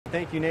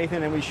Thank you,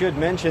 Nathan. And we should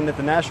mention that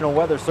the National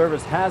Weather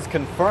Service has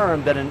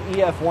confirmed that an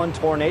EF1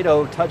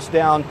 tornado touched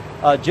down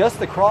just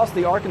across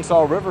the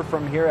Arkansas River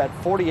from here at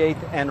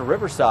 48th and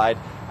Riverside.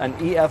 An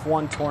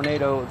EF1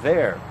 tornado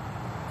there.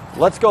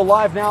 Let's go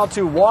live now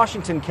to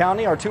Washington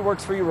County. Our 2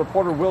 Works For You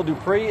reporter Will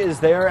Dupree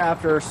is there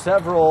after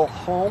several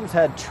homes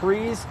had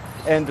trees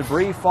and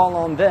debris fall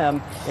on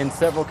them in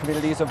several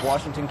communities of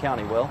Washington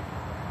County. Will?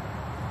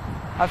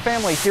 A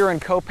family here in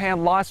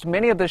Copan lost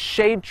many of the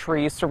shade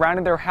trees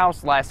surrounding their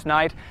house last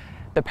night.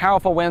 The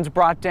powerful winds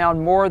brought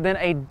down more than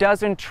a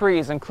dozen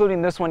trees,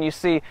 including this one you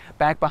see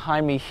back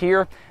behind me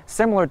here.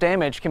 Similar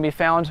damage can be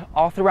found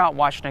all throughout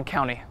Washington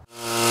County.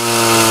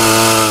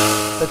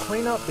 The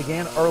cleanup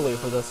began early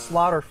for the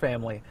Slaughter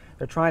family.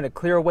 They're trying to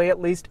clear away at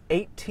least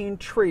 18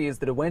 trees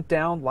that went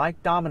down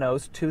like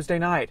dominoes Tuesday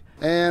night.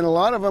 And a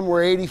lot of them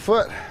were 80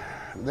 foot.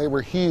 They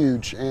were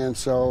huge, and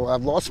so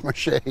I've lost my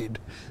shade,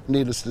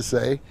 needless to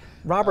say.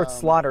 Robert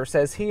Slaughter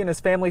says he and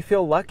his family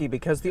feel lucky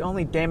because the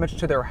only damage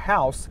to their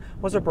house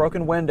was a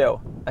broken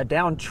window. A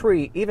downed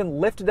tree even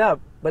lifted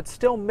up, but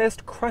still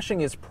missed crushing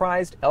his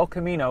prized El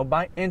Camino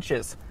by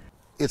inches.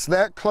 It's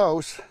that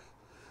close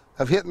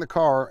of hitting the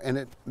car,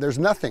 and there's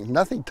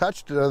nothing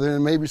touched it other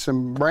than maybe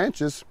some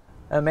branches.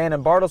 A man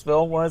in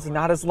Bartlesville was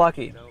not as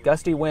lucky.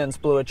 Gusty winds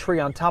blew a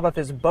tree on top of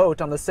his boat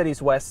on the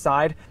city's west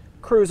side.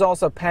 Crews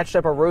also patched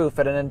up a roof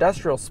at an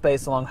industrial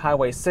space along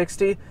Highway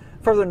 60.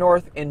 Further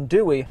north in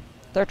Dewey,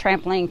 their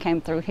trampoline came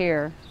through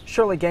here.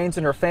 Shirley Gaines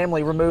and her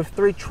family removed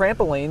 3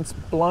 trampolines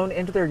blown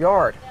into their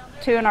yard.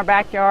 2 in our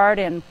backyard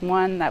and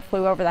 1 that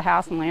flew over the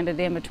house and landed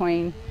in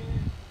between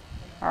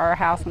our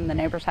house and the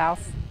neighbor's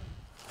house.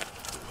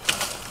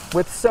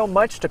 With so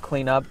much to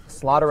clean up,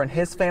 Slaughter and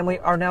his family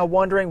are now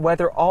wondering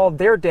whether all of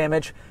their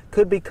damage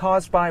could be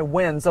caused by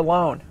winds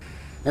alone.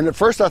 And at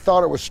first I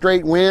thought it was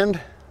straight wind,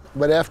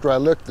 but after I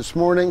looked this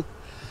morning,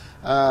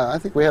 I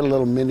think we had a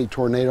little mini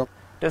tornado.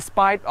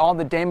 Despite all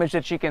the damage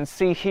that you can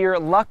see here,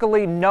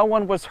 luckily no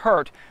one was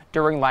hurt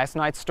during last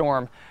night's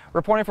storm.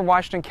 Reporting from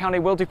Washington County,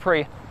 Will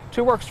Dupree,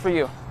 2 Works For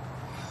You.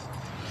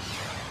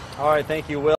 All right, thank you, Will.